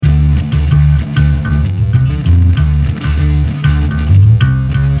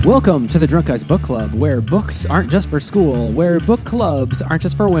Welcome to the Drunk Guys Book Club, where books aren't just for school, where book clubs aren't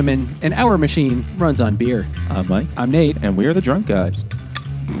just for women, and our machine runs on beer. I'm Mike. I'm Nate. And we are the Drunk Guys.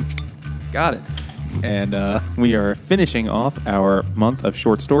 Got it. And we are finishing off our month of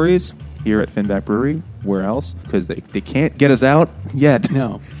short stories here at Finback Brewery. Where else? Because they can't get us out yet.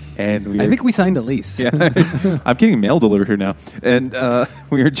 No. And I think we signed a lease. Yeah. I'm getting mail delivered here now. And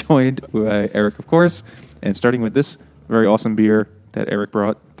we are joined by Eric, of course. And starting with this very awesome beer that Eric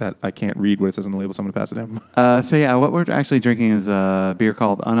brought that I can't read what it says on the label, so I'm going to pass it to him. What we're actually drinking is a beer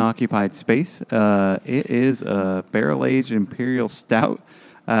called Unoccupied Space. It is a barrel-aged imperial stout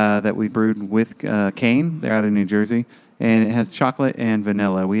that we brewed with Kane. They're out of New Jersey. And it has chocolate and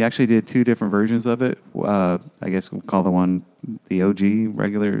vanilla. We actually did two different versions of it. I guess we'll call the one the OG,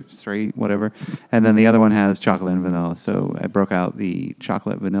 regular, straight, whatever. And then the other one has chocolate and vanilla. So I broke out the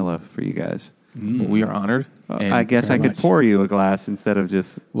chocolate vanilla for you guys. Well, we are honored. I guess I could pour you a glass instead of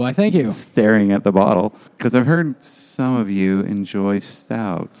just Why, thank you. staring at the bottle. Because I've heard some of you enjoy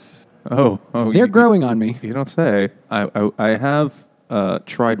stouts. Oh, They're growing on me. You don't say. I have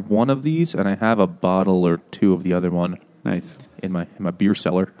tried one of these, and I have a bottle or two of the other one. Nice. In my beer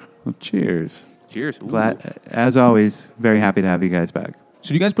cellar. Well, cheers. Cheers. Ooh. Glad, as always, very happy to have you guys back. So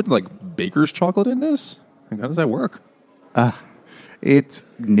do you guys put like baker's chocolate in this? Like, how does that work? It's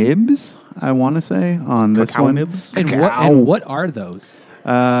nibs, I want to say, on this Cacao one. nibs? And what are those?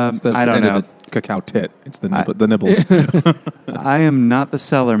 I don't know. The cacao tit. It's the nibbles. I am not the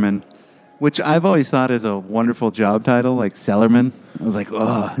cellarman, which I've always thought is a wonderful job title, like cellarman. I was like,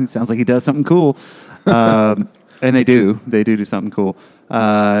 oh, it sounds like he does something cool. And they do. They do something cool.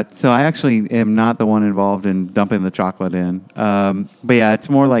 So I actually am not the one involved in dumping the chocolate in. But yeah, it's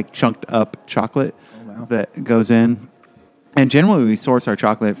more like chunked up chocolate that goes in. And generally we source our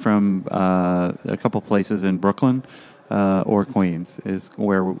chocolate from a couple places in Brooklyn or Queens is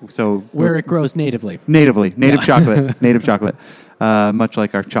where Where it grows natively. Native chocolate. Much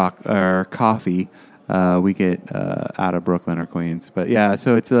like our coffee, we get out of Brooklyn or Queens. But yeah,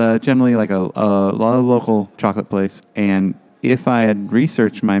 so it's generally like a local chocolate place. And if I had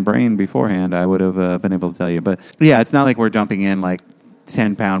researched my brain beforehand, I would have been able to tell you. But yeah, it's not like we're dumping in like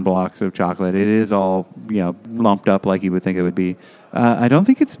 10-pound blocks of chocolate. It is all, lumped up like you would think it would be. I don't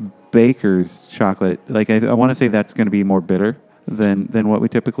think it's baker's chocolate. Like I want to say that's going to be more bitter than what we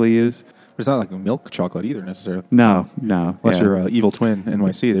typically use. It's not like a milk chocolate either necessarily. No. Unless you're evil twin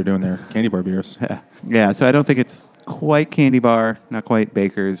NYC, they're doing their candy bar beers. Yeah. So I don't think it's quite candy bar, not quite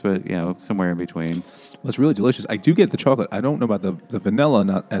baker's, but somewhere in between. Well, it's really delicious. I do get the chocolate. I don't know about the vanilla,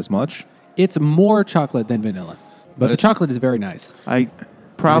 not as much. It's more chocolate than vanilla. But the chocolate is very nice. I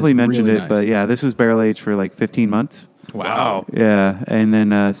probably mentioned really it, nice. but yeah, this was barrel aged for like 15 months. Wow. Yeah, and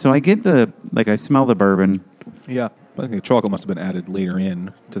then so I get I smell the bourbon. Yeah. I think the chocolate must have been added later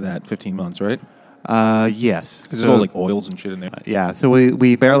in to that 15 months, right? Yes. Because there's all like oils and shit in there. Yeah, so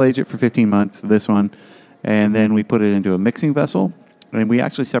we barrel age it for 15 months, this one, and then we put it into a mixing vessel, and we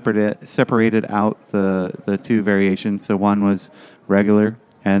actually separated out the two variations. So one was regular,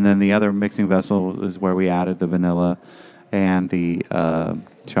 and then the other mixing vessel is where we added the vanilla and the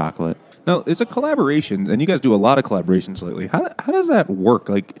chocolate. Now, it's a collaboration, and you guys do a lot of collaborations lately. How does that work?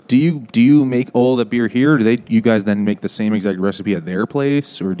 Like, do you make all the beer here? You guys then make the same exact recipe at their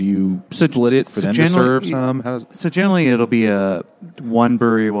place, or do you split it for them to serve some? So generally, it'll be one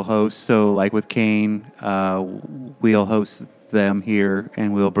brewery will host. So like with Kane, we'll host them here,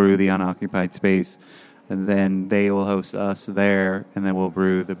 and we'll brew the Unoccupied Space. And then they will host us there, and then we'll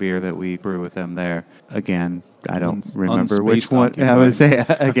brew the beer that we brew with them there. Again, I don't remember which one. I would say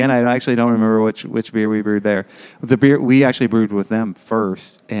again, I actually don't remember which beer we brewed there. The beer we actually brewed with them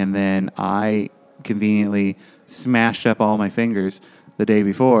first, and then I conveniently smashed up all my fingers the day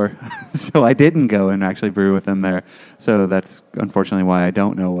before, so I didn't go and actually brew with them there. So that's unfortunately why I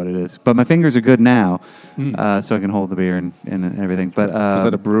don't know what it is. But my fingers are good now, so I can hold the beer and everything. But is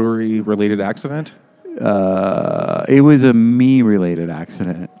that a brewery-related accident? It was a me-related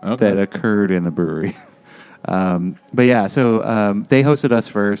accident that occurred in the brewery. But yeah, so they hosted us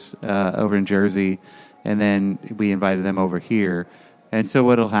first over in Jersey, and then we invited them over here. And so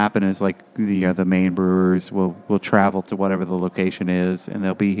what'll happen is like the main brewers will travel to whatever the location is, and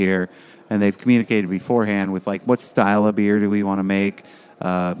they'll be here, and they've communicated beforehand with like what style of beer do we want to make,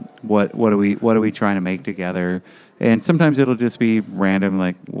 what are we trying to make together. And sometimes it'll just be random,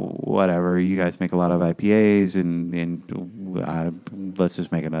 like whatever. You guys make a lot of IPAs, and let's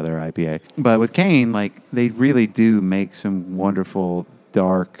just make another IPA. But with Kane, like they really do make some wonderful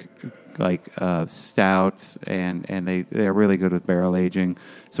dark like stouts, and they're really good with barrel aging.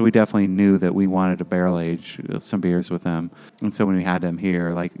 So we definitely knew that we wanted to barrel age some beers with them. And so when we had them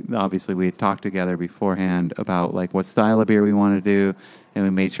here, like obviously we had talked together beforehand about like what style of beer we wanted to do, and we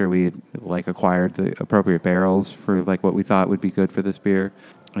made sure we had like acquired the appropriate barrels for like what we thought would be good for this beer.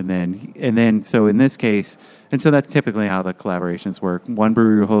 And then so in this case, and so that's typically how the collaborations work. One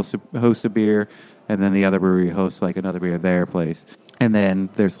brewery will host a beer, and then the other brewery hosts like another beer at their place. And then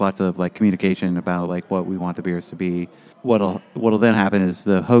there's lots of like communication about like what we want the beers to be. What'll then happen is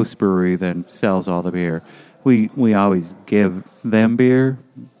the host brewery then sells all the beer. We always give them beer,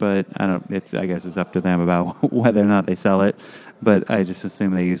 but I guess it's up to them about whether or not they sell it. But I just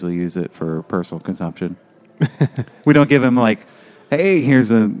assume they usually use it for personal consumption. We don't give them like, hey, here's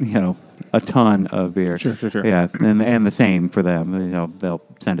a ton of beer. Sure. Yeah, and the same for them. They'll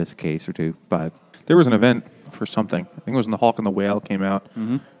send us a case or two. But There was an event for something. I think it was when The Hawk and the Whale came out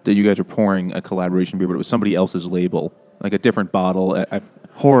that you guys were pouring a collaboration beer, but it was somebody else's label, like a different bottle.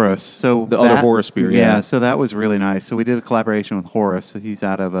 Horace. So the other Horace beer. Yeah, so that was really nice. So we did a collaboration with Horace. He's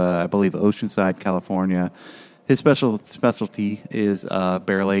out of, I believe, Oceanside, California. His specialty is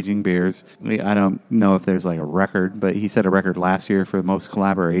barrel aging beers. I don't know if there's like a record, but he set a record last year for most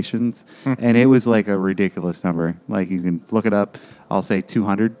collaborations, and it was like a ridiculous number. Like you can look it up. I'll say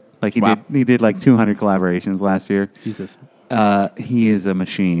 200. Like he did like 200 collaborations last year. Jesus. He is a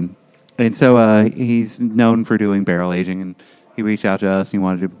machine, and so he's known for doing barrel aging. And he reached out to us. He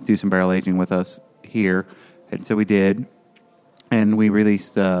wanted to do some barrel aging with us here, and so we did. And we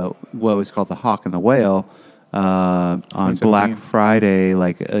released what was called the Hawk and the Whale. On Black Friday,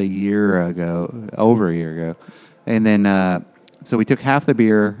 like over a year ago. And then, so we took half the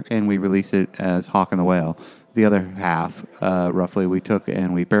beer and we released it as Hawk and the Whale. The other half, roughly, we took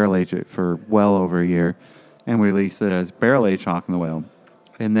and we barrel aged it for well over a year and we released it as barrel aged Hawk and the Whale.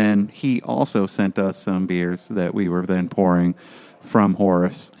 And then he also sent us some beers that we were then pouring from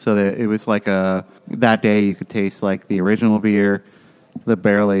Horace. So that it was like that day you could taste like the original beer, the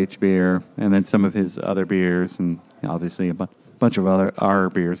barrel-aged beer, and then some of his other beers, and obviously a bunch of our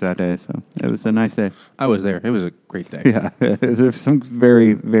beers that day. So it was a nice day. I was there. It was a great day. Yeah, there's some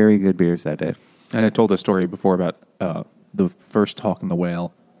very, very good beers that day. And I told a story before about the first Hawk and the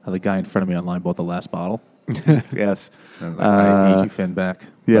Whale, how the guy in front of me online bought the last bottle. Yes. And I hate you, Finn, back.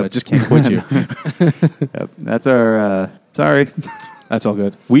 Yep. But I just can't quit you. Yep. That's our... sorry. That's all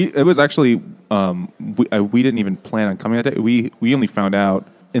good. It was actually we didn't even plan on coming that day. We only found out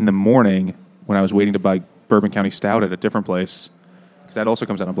in the morning when I was waiting to buy Bourbon County Stout at a different place, because that also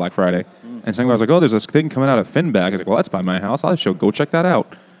comes out on Black Friday. And so I was like, oh, there's this thing coming out of Finback. I was like, well, that's by my house. I'll go check that out.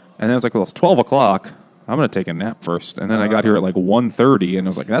 And then I was like, well, it's 12 o'clock. I'm going to take a nap first. And then I got here at like 1:30, and I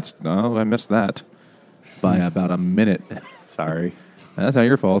was like, I missed that by about a minute. Sorry. That's not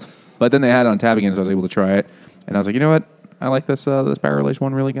your fault. But then they had it on tap again, so I was able to try it. And I was like, you know what? I like this barrel aged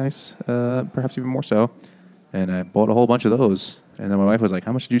one really nice, perhaps even more so. And I bought a whole bunch of those. And then my wife was like,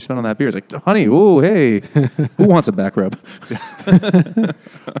 how much did you spend on that beer? I was like, honey, ooh, hey, who wants a back rub?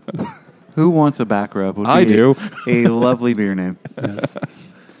 Who wants a back rub? I do. A lovely beer name. Yes.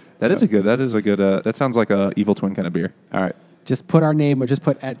 That is a good, that sounds like a Evil Twin kind of beer. All right. Just put our name, or just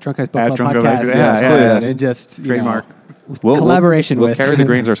put at Drunk Guys Book Club Drunk Podcast. Guys, yeah. And just, trademark. Collaboration we'll with. carry the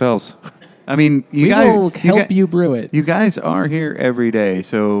grains ourselves. I mean, we will help you brew it. You guys are here every day,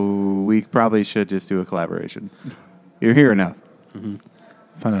 so we probably should just do a collaboration. You're here enough. Mm-hmm.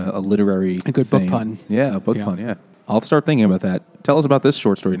 Find a good thing. book pun. Yeah, a book pun. Yeah, I'll start thinking about that. Tell us about this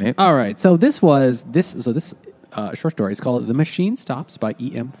short story, Nate. All right, so this short story is called "The Machine Stops" by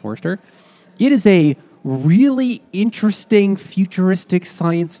E.M. Forster. It is a really interesting, futuristic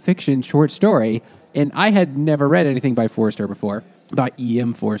science fiction short story, and I had never read anything by Forster before. By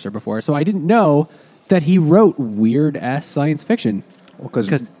E.M. Forster before, so I didn't know that he wrote weird-ass science fiction.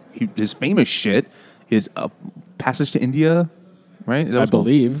 Because his famous shit is A Passage to India, right? I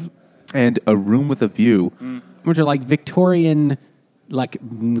believe. And A Room with a View. Which are like Victorian, like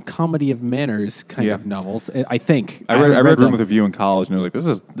comedy of manners kind of novels, I think. I read Room with a View in college, and I was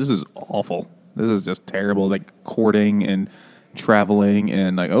like, this is awful. This is just terrible, like courting and traveling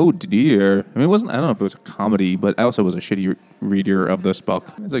and like, oh dear. I mean, I don't know if it was a comedy, but I also was a shitty reader of this book.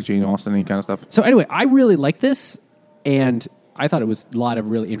 It's like Jane Austen and kind of stuff. So anyway, I really like this, and I thought it was a lot of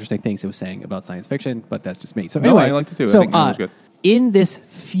really interesting things it was saying about science fiction, but that's just me. So anyway, I liked it too. So, I think it was good. In this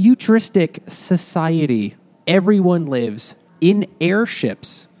futuristic society, everyone lives in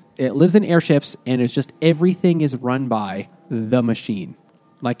airships. It lives in airships, and it's just everything is run by the machine.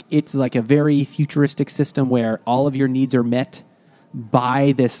 Like, it's like a very futuristic system where all of your needs are met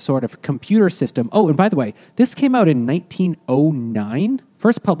by this sort of computer system. Oh, and by the way, this came out in 1909,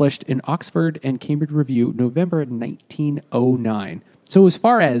 First published in Oxford and Cambridge Review, November 1909. So as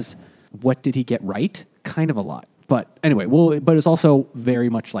far as what did he get right, kind of a lot. But anyway, but it's also very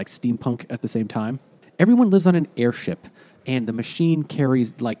much like steampunk at the same time. Everyone lives on an airship, and the machine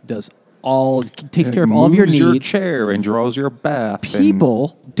takes care of all of your needs. Your chair and draws your bath.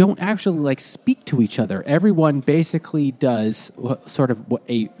 People don't actually speak to each other. Everyone basically does sort of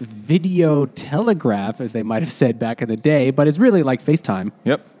a video telegraph, as they might have said back in the day, but it's really like FaceTime.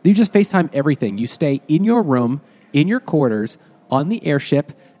 Yep. You just FaceTime everything. You stay in your room, in your quarters, on the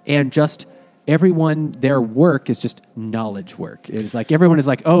airship, and just everyone, their work is just knowledge work. It's like everyone is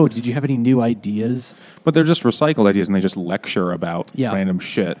like, oh, did you have any new ideas? But they're just recycled ideas, and they just lecture about random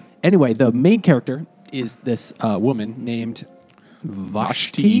shit. Anyway, the main character is this woman named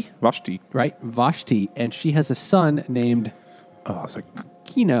Vashti. Vashti. Right? Vashti. And she has a son named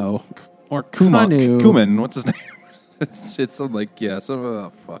Kino or Kanu. Kuman. What's his name? It's something like, what's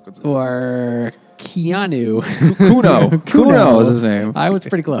his name? Or Keanu. Kuno is his name. I was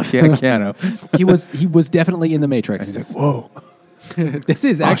pretty close. Yeah, Keanu. He was definitely in the Matrix. And he's like, whoa. This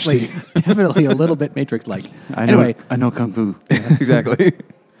is actually definitely a little bit Matrix-like. I know Kung Fu. Exactly.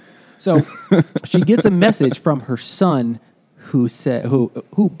 So she gets a message from her son who,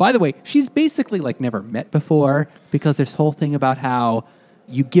 by the way, she's basically never met before, because this whole thing about how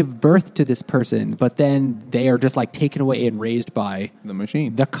you give birth to this person, but then they are just taken away and raised by the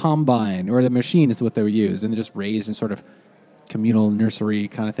machine. The combine, or the machine is what they use, and they're just raised in sort of communal nursery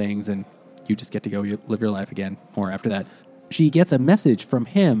kind of things, and you just get to go live your life again more after that. She gets a message from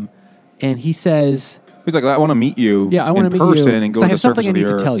him, and he says... He's like, I want to meet you in person and go to the surface of the earth. I have something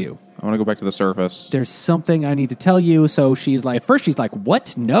I need to tell you. I want to go back to the surface. There's something I need to tell you. So she's like,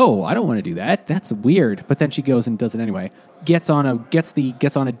 what? No, I don't want to do that. That's weird. But then she goes and does it anyway. Gets on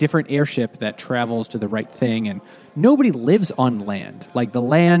a different airship that travels to the right thing, and nobody lives on land. The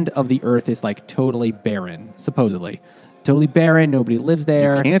land of the earth is totally barren, supposedly. Totally barren. Nobody lives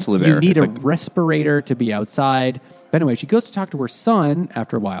there. You can't live there. You need a respirator to be outside. But anyway, she goes to talk to her son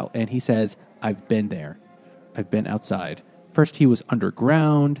after a while, and he says, I've been there. I've been outside. First he was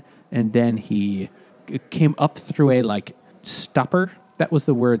underground, and then he came up through a stopper. That was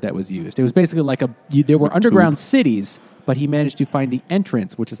the word that was used. It was basically there were underground cities, but he managed to find the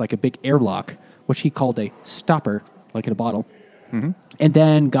entrance, which is a big airlock, which he called a stopper, like in a bottle. Mm-hmm. And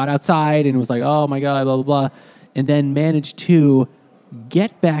then got outside and was like, oh my God, blah, blah, blah. And then managed to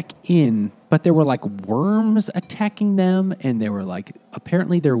get back in, but there were worms attacking them, and there were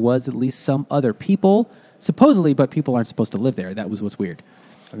apparently there was at least some other people, supposedly, but people aren't supposed to live there. That was what's weird.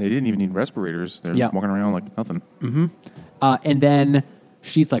 And they didn't even need respirators. They're walking around like nothing. Mm-hmm. And then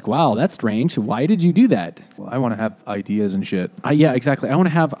she's like, wow, that's strange. Why did you do that? Well, I want to have ideas and shit. Yeah, exactly. I want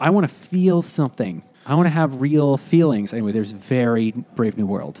to feel something. I want to have real feelings. Anyway, there's very Brave New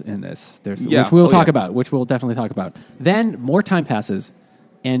World in this. Which we'll talk about, which we'll definitely talk about. Then more time passes,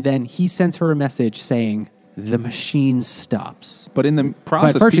 and then he sends her a message saying, the machine stops. But in the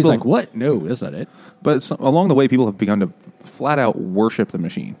process, but first she's like, what? No, that's not it. But along the way, people have begun to flat out worship the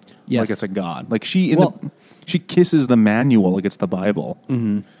machine. Yes. Like it's a god. She kisses the manual like it's the Bible.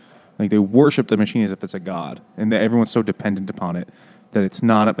 Mm-hmm. They worship the machine as if it's a god. And everyone's so dependent upon it that it's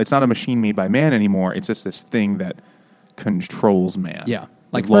not a machine made by man anymore. It's just this thing that controls man. Yeah.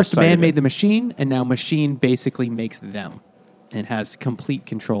 First man made the machine, and now machine basically makes them and has complete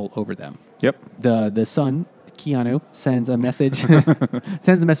control over them. Yep. The son, Keanu, sends a message.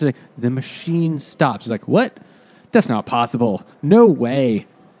 Sends the message, the machine stops. She's like, what? That's not possible. No way.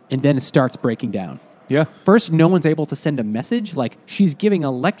 And then it starts breaking down. Yeah. First, no one's able to send a message. She's giving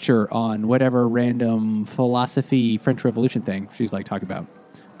a lecture on whatever random philosophy French Revolution thing she's talking about,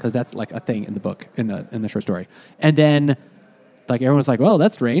 because that's a thing in the book, in the short story. And then everyone's like, well,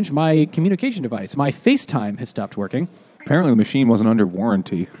 that's strange. My communication device, my FaceTime has stopped working. Apparently the machine wasn't under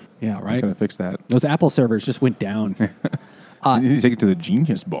warranty. Yeah, right. I'm going to fix that. Those Apple servers just went down. You need to take it to the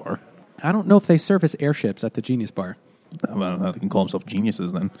Genius Bar. I don't know if they service airships at the Genius Bar. I don't know. They can call themselves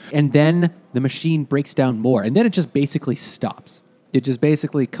geniuses then. And then the machine breaks down more. And then it just basically stops. It just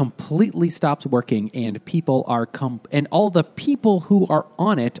basically completely stops working. And people are... and all the people who are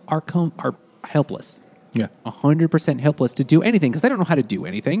on it are helpless. Yeah. 100% helpless to do anything, because they don't know how to do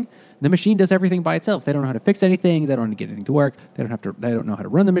anything. The machine does everything by itself. They don't know how to fix anything. They don't know how to get anything to work. They don't know how to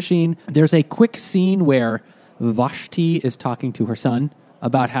run the machine. There's a quick scene where Vashti is talking to her son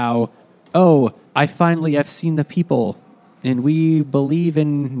about how, I've seen the people, and we believe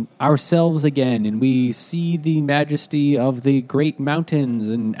in ourselves again, and we see the majesty of the great mountains,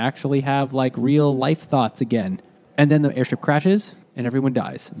 and actually have real life thoughts again. And then the airship crashes, and everyone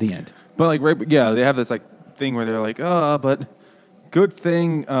dies. The end. But they have this thing where they're like, but good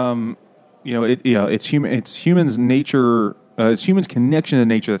thing. It's humans' nature. It's humans' connection to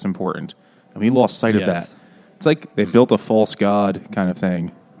nature that's important, and we lost sight of that. It's like they built a false god kind of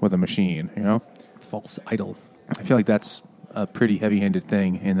thing with a machine. False idol. I feel like that's a pretty heavy-handed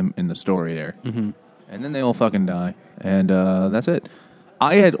thing in the story there. Mm-hmm. And then they all fucking die, and that's it.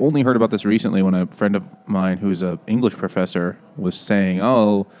 I had only heard about this recently when a friend of mine who's an English professor was saying,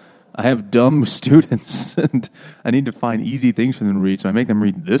 "Oh, I have dumb students, and I need to find easy things for them to read, so I make them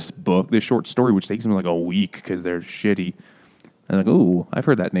read this book, this short story, which takes them like a week because they're shitty." And like, "Ooh, I've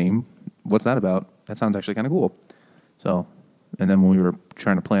heard that name. What's that about? That sounds actually kind of cool." So, and then when we were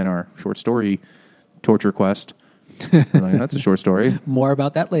trying to plan our short story torture quest, I'm like, that's a short story. More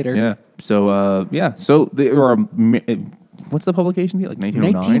about that later. Yeah. So, So there are. What's the publication date? Like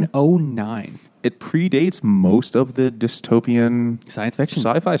 1909? 1909. It predates most of the dystopian Science fiction.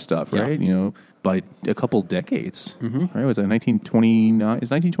 sci-fi stuff, right? By a couple decades. Mm-hmm. Right? Was it 1929? Is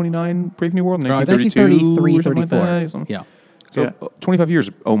 1929 Brave New World? 1932? 1933, or something 34. like that? Yeah. So 25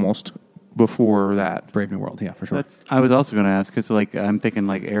 years almost before that. Brave New World, yeah, for sure. I was also going to ask, because I'm thinking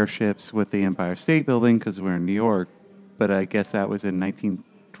like airships with the Empire State Building, because we're in New York, but I guess that was in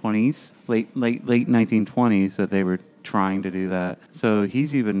 1920s, late 1920s that they were trying to do that. So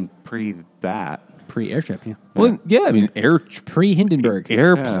he's even pre that. Pre-airship, yeah. Well, yeah, I mean, Pre-Hindenburg.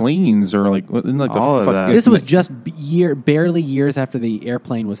 Airplanes are like All of that. This was just barely years after the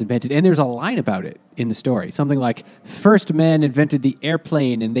airplane was invented. And there's a line about it in the story. Something like, first man invented the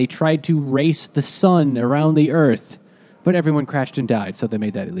airplane and they tried to race the sun around the earth. But everyone crashed and died, so they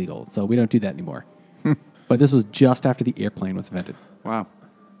made that illegal. So we don't do that anymore. But this was just after the airplane was invented. Wow.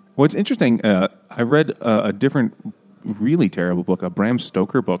 What's interesting, I read a different, really terrible book, a Bram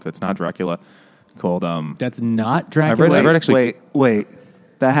Stoker book that's not Dracula, called... That's not Dracula? I read actually... Wait.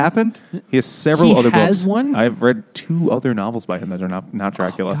 That happened? He has several other books. He has one? I've read 2 other novels by him that are not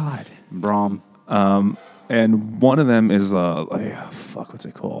Dracula. Oh, God. Brom. And one of them is, what's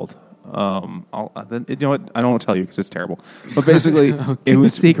it called? You know what? I don't want to tell you because it's terrible. But basically, it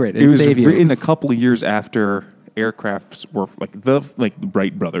was secret. It was save written you. a couple of years after aircrafts were the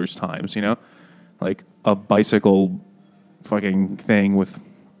Wright brothers times. Like a bicycle fucking thing with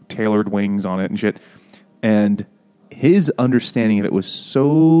tailored wings on it and shit. And his understanding of it was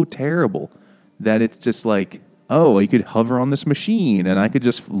so terrible that it's just like, oh, you could hover on this machine and I could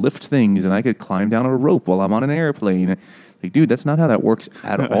just lift things and I could climb down a rope while I'm on an airplane. Like, dude, that's not how that works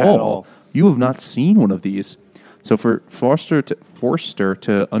at all. You have not seen one of these. So for Forster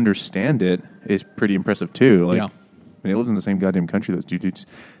to understand it is pretty impressive too. Like, they lived in the same goddamn country, those dudes.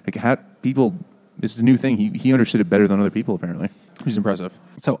 Like, it's the new thing. He understood it better than other people, apparently. He's impressive.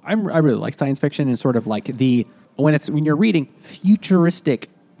 So I really like science fiction and sort of like when you're reading futuristic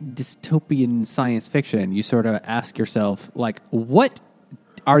dystopian science fiction, you sort of ask yourself, like, what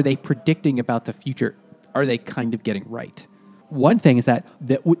are they predicting about the future? Are they kind of getting right? One thing is that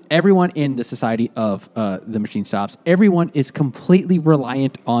everyone in the society of the machine stops, everyone is completely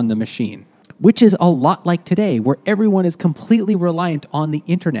reliant on the machine, which is a lot like today, where everyone is completely reliant on the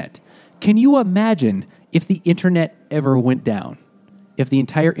internet. Can you imagine if the internet ever went down? If the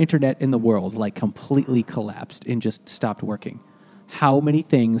entire internet in the world completely collapsed and just stopped working? How many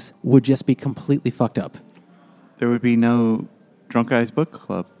things would just be completely fucked up? There would be no Drunk Guys Book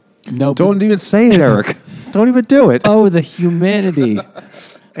Club. No, Don't even say it, Eric. Don't even do it. Oh, the humanity.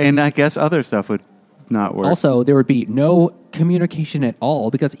 And I guess other stuff would not work. Also, there would be no communication at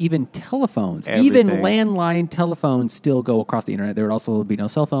all because even telephones, even landline telephones still go across the internet. There would also be no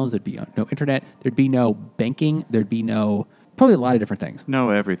cell phones. There'd be no internet. There'd be no banking. There'd be probably a lot of different things. No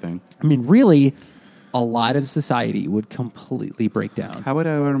everything. I mean, really, a lot of society would completely break down. How would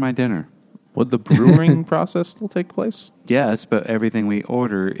I order my dinner? Would the brewing process still take place? Yes, but everything we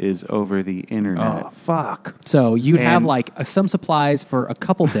order is over the internet. Oh, fuck. So you'd have some supplies for a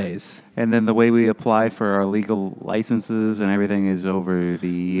couple days. And then the way we apply for our legal licenses and everything is over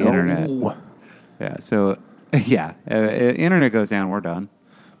the internet. Yeah, so, internet goes down, we're done.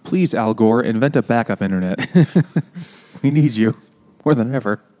 Please, Al Gore, invent a backup internet. We need you more than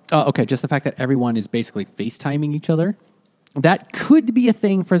ever. Okay, just the fact that everyone is basically FaceTiming each other. That could be a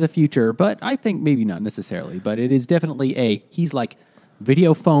thing for the future, but I think maybe not necessarily. But it is definitely he's like,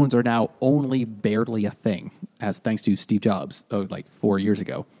 video phones are now only barely a thing, thanks to Steve Jobs, 4 years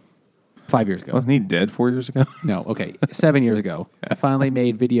ago. 5 years ago. Wasn't he dead 4 years ago? No, okay, 7 years ago. I finally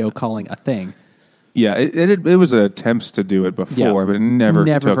made video calling a thing. Yeah, it was attempts to do it before, but it never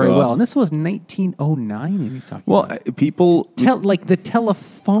took very off. well. And this was 1909, and he's talking about. People... the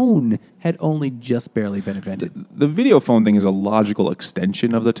telephone had only just barely been invented. The video phone thing is a logical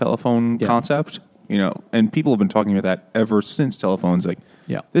extension of the telephone concept. and people have been talking about that ever since telephones. Like,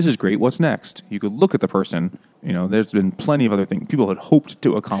 Yeah. this is great. What's next? You could look at the person. There's been plenty of other things. People had hoped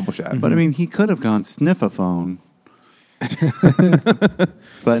to accomplish that. But I mean, he could have gone sniff a phone.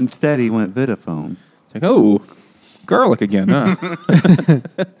 But instead, he went Vitaphone. It's like, oh, garlic again, huh?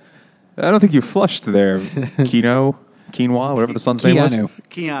 I don't think you flushed there, quinoa, whatever the son's name was.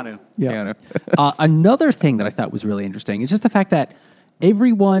 Keanu. Yeah. Another thing that I thought was really interesting is just the fact that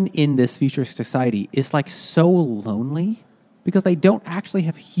everyone in this futuristic society is like so lonely because they don't actually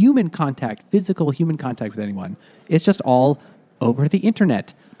have physical human contact with anyone. It's just all over the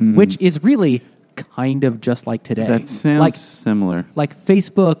internet, which is really kind of just like today. That sounds similar. Like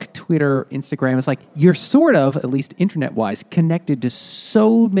Facebook, Twitter, Instagram. It's like you're sort of, at least internet-wise, connected to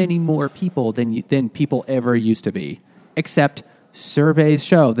so many more people than people ever used to be. Except surveys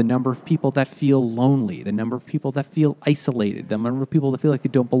show the number of people that feel lonely, the number of people that feel isolated, the number of people that feel like they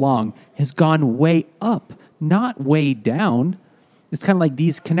don't belong has gone way up, not way down. It's kind of like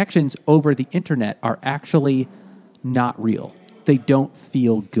these connections over the internet are actually not real. They don't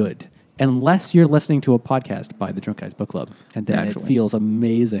feel good. Unless you're listening to a podcast by the Drunk Guys Book Club, and then it feels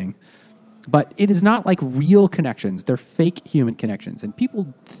amazing. But it is not like real connections. They're fake human connections. And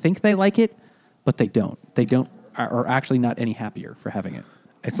people think they like it, but they don't. They are actually not any happier for having it.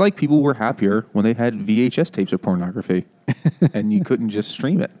 It's like people were happier when they had VHS tapes of pornography, and you couldn't just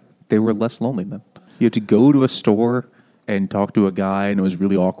stream it. They were less lonely then. You had to go to a store and talk to a guy, and it was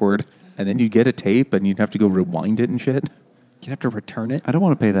really awkward. And then you'd get a tape, and you'd have to go rewind it and shit. You'd have to return it. I don't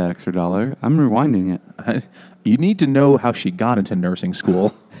want to pay that extra $1. I'm rewinding it. You need to know how she got into nursing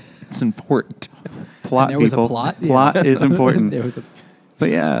school. It's important. Plot, there was people. a plot? Plot is important. There was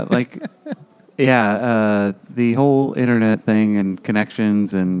But yeah, the whole internet thing and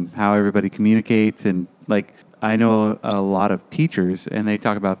connections and how everybody communicates. And like, I know a lot of teachers and they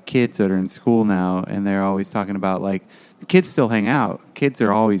talk about kids that are in school now, and they're always talking about like, kids still hang out. Kids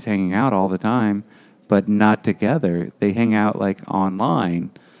are always hanging out all the time, but not together. They hang out like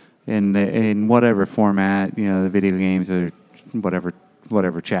online in whatever format, the video games or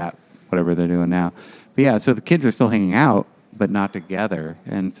whatever chat, whatever they're doing now. But yeah, so the kids are still hanging out, but not together.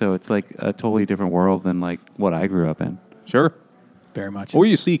 And so it's like a totally different world than like what I grew up in. Sure. very much. Or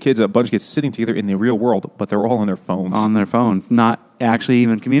you see a bunch of kids sitting together in the real world, but they're all on their phones. On their phones, not actually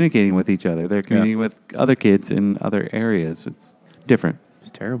even communicating with each other. They're communicating with other kids in other areas. It's different.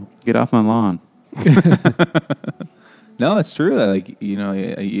 It's terrible. Get off my lawn. No, it's true. Like,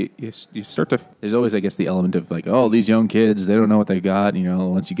 you start to. There's always, I guess, the element of like, oh, these young kids, they don't know what they got.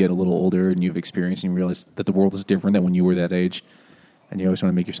 Once you get a little older and you've experienced and you realize that the world is different than when you were that age, and you always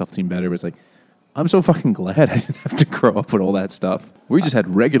want to make yourself seem better. But it's like, I'm so fucking glad I didn't have to grow up with all that stuff. We just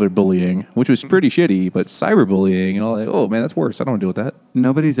had regular bullying, which was pretty shitty, but cyberbullying and all that. Oh man, that's worse. I don't want to deal with that.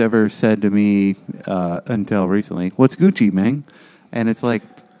 Nobody's ever said to me until recently, "What's Gucci, man?" And it's like,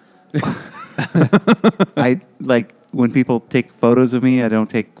 I like. When people take photos of me, I don't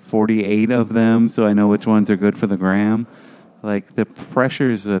take 48 of them, so I know which ones are good for the gram. Like, the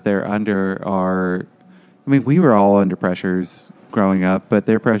pressures that they're under are... I mean, we were all under pressures growing up, but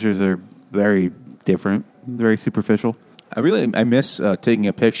their pressures are very different, very superficial. I miss taking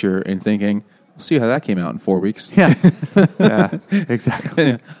a picture and thinking, we'll see how that came out in 4 weeks. Yeah, yeah,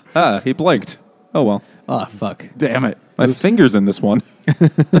 exactly. He blinked. Oh, well. Oh, fuck. Damn it. My finger's in this one.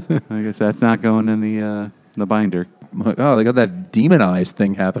 I guess that's not going in the binder. Oh, they got that demon eyes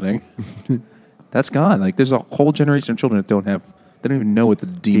thing happening. That's gone. Like, there's a whole generation of children that they don't even know what the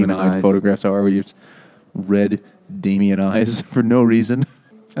demon eye eyes. photographs are, where you just red Damien eyes for no reason.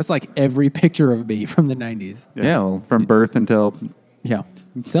 That's like every picture of me from the 90s. Yeah, well, From birth until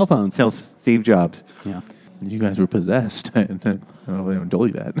Cell phones. Steve Jobs. Yeah. you guys were possessed. I don't know if they haven't told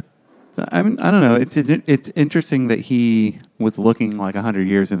you that. I mean, I don't know. It's interesting that he was looking like 100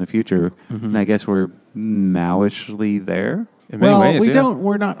 years in the future, and I guess we're nowishly there. In many ways, yeah.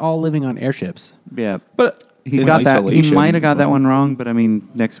 We're not all living on airships. Yeah, But he in got that. He isolation- might have got that one wrong, but I mean,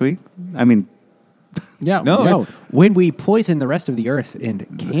 next week. I mean, Yeah, No. When we poison the rest of the earth and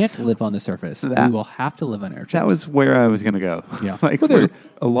can't live on the surface, we will have to live on airships. that was where I was going to go. Yeah. like But there's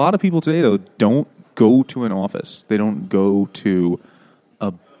a lot of people today, though, don't go to an office. They don't go to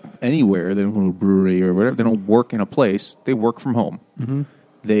anywhere. They don't go to a brewery or whatever. They don't work in a place. They work from home. Mm-hmm.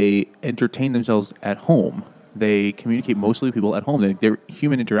 They entertain themselves at home. They communicate mostly with people at home. Their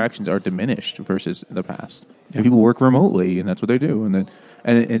human interactions are diminished versus the past. Yeah. And people work remotely, and that's what they do. And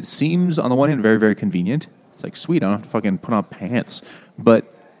it seems, on the one hand, very, very convenient. It's like, sweet, I don't have to fucking put on pants.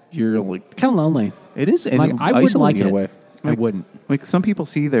 But you're like... kind of lonely. It is Like, I wouldn't like isolating in it. a way. I wouldn't. Like some people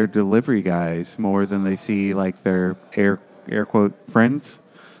see their delivery guys more than they see like their air quote friends.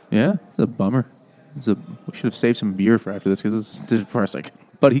 Yeah, it's a bummer. We should have saved some beer for after this because it's depressing.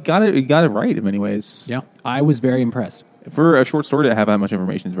 But he got it right in many ways. Yeah, I was very impressed. For a short story to have that much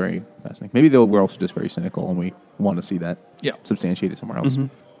information is very fascinating. Maybe though we're also just very cynical and we want to see that substantiated somewhere else. Mm-hmm.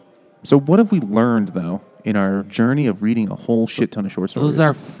 So what have we learned though in our journey of reading a whole shit ton of short stories? This is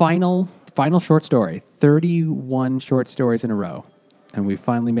our final short story. 31 short stories in a row, and we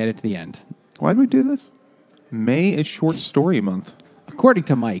finally made it to the end. Why did we do this? May is short story month. According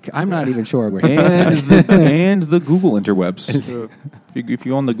to Mike, I'm not even sure where. And the Google interwebs. If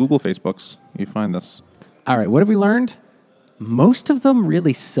you own the Google Facebooks, you find this. All right, what have we learned? Most of them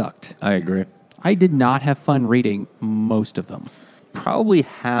really sucked. I agree. I did not have fun reading most of them. Probably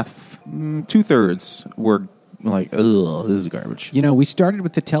half, 2/3 were like, ugh, this is garbage. You know, we started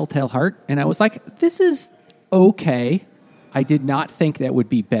with The Telltale Heart, and I was like, this is okay. I did not think that would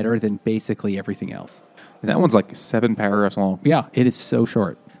be better than basically everything else. And that one's like 7 paragraphs long. Yeah, it is so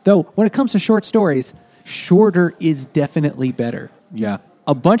short. Though, when it comes to short stories, shorter is definitely better. Yeah.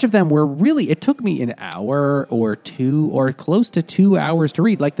 A bunch of them were really, it took me an hour or two or close to 2 hours to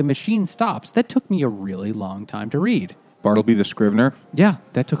read. Like The Machine Stops, that took me a really long time to read. Bartleby the Scrivener. Yeah,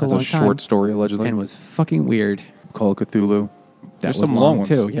 that took a long time. That's a short story, allegedly. And was fucking weird. Call of Cthulhu. That There's was some long ones.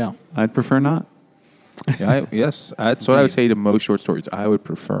 too, yeah. I'd prefer not. Yeah, yes. That's what I would say to most short stories. I would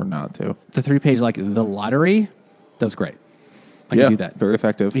prefer not to. The 3-page, like The Lottery, that was great. I could do that. Very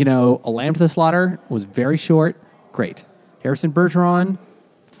effective. You know, A Lamb to the Slaughter was very short. Great. Harrison Bergeron,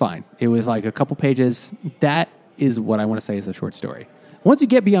 fine. It was like a couple pages. That is what I want to say is a short story. Once you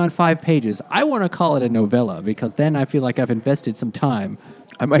get beyond 5 pages, I want to call it a novella because then I feel like I've invested some time.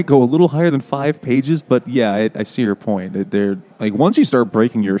 I might go a little higher than 5 pages, but yeah, I see your point. They're like once you start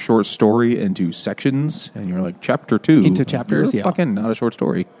breaking your short story into sections and you're like chapter 2 into chapters, you're fucking not a short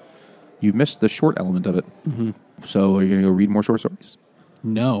story. You've missed the short element of it. Mm-hmm. So are you going to go read more short stories?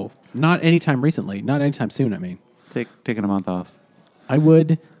 No, not anytime recently. Not anytime soon. I mean, taking a month off. I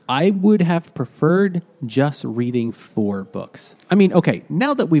would have preferred just reading 4 books. I mean, okay,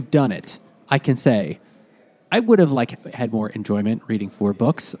 now that we've done it, I can say I would have had more enjoyment reading 4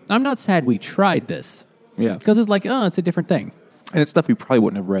 books. I'm not sad we tried this. Yeah. Because it's like, it's a different thing. And it's stuff we probably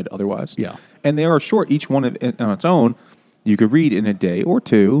wouldn't have read otherwise. Yeah. And they are short. Each one on its own, you could read in a day or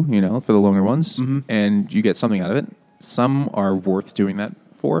 2, for the longer ones, and you get something out of it. Some are worth doing that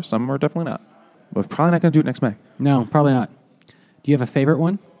for. Some are definitely not. But probably not going to do it next May. No, probably not. Do you have a favorite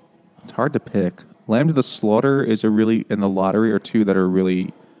one? It's hard to pick. Lamb to the Slaughter and The Lottery are 2 that are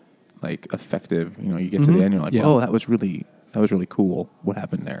really effective. You get to the end, you're like, oh, that was really cool. What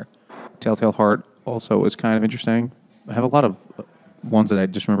happened there? Telltale Heart also was kind of interesting. I have a lot of ones that I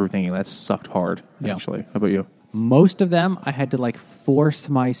just remember thinking that sucked hard. Actually, how about you? Most of them I had to force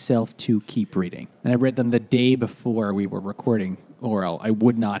myself to keep reading, and I read them the day before we were recording, or else I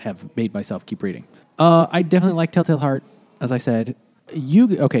would not have made myself keep reading. I definitely like Telltale Heart, as I said.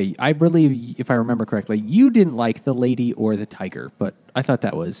 I believe, if I remember correctly, you didn't like The Lady or the Tiger, but I thought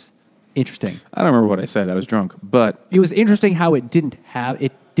that was interesting. I don't remember what I said. I was drunk, but it was interesting how it didn't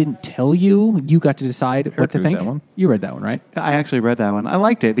tell you. You got to decide what to think. That one? You read that one, right? I actually read that one. I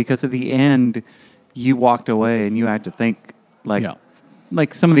liked it because at the end, you walked away and you had to think like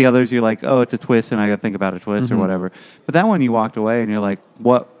some of the others. You're like, oh, it's a twist, and I got to think about a twist or whatever. But that one, you walked away and you're like,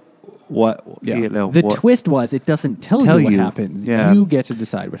 what? Yeah. The twist was it doesn't tell you what happens. Yeah. You get to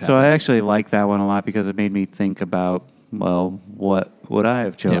decide what happens. So I actually like that one a lot because it made me think about, what would I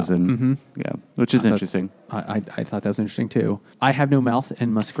have chosen? Yeah, which is interesting. I thought that was interesting too. I Have No Mouth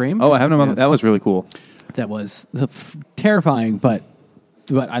and Must Scream. Oh, I Have No Mouth. That was really cool. That was terrifying, but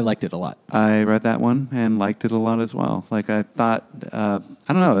I liked it a lot. I read that one and liked it a lot as well. I thought, I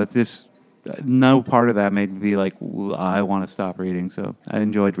don't know, it's just no part of that made me be like, I want to stop reading. So I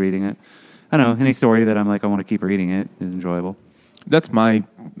enjoyed reading it. I don't know, any story that I'm like, I want to keep reading it is enjoyable. That's my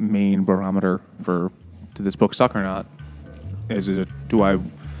main barometer to this book suck or not. Do I,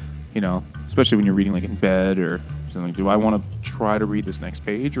 especially when you're reading in bed or something, do I want to try to read this next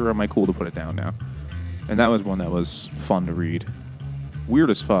page or am I cool to put it down now? And that was one that was fun to read.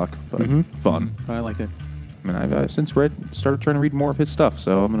 Weird as fuck, but fun. But I liked it. I mean, I've since started trying to read more of his stuff,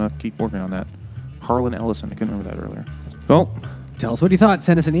 so I'm going to keep working on that. Harlan Ellison, I couldn't remember that earlier. Well, tell us what you thought.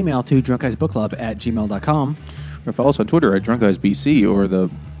 Send us an email to drunkguysbookclub@gmail.com. Or follow us on Twitter at drunkguysbc or the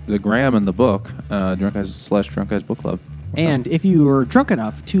gram in the book, drunkguys/drunkguysbookclub. And if you were drunk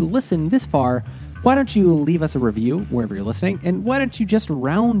enough to listen this far, why don't you leave us a review wherever you're listening, and why don't you just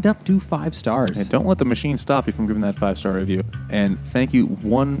round up to 5 stars? And don't let the machine stop you from giving that 5-star review. And thank you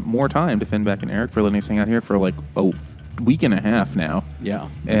one more time to Finback and Eric for letting us hang out here for a week and a half now. Yeah.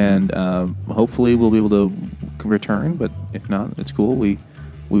 And hopefully we'll be able to return, but if not, it's cool. We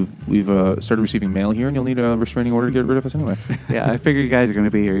we've started receiving mail here, and you'll need a restraining order to get rid of us anyway. Yeah, I figure you guys are going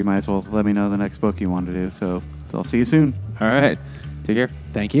to be here. You might as well let me know the next book you want to do. So I'll see you soon. All right. Take care.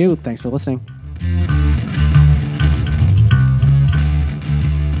 Thank you. Thanks for listening.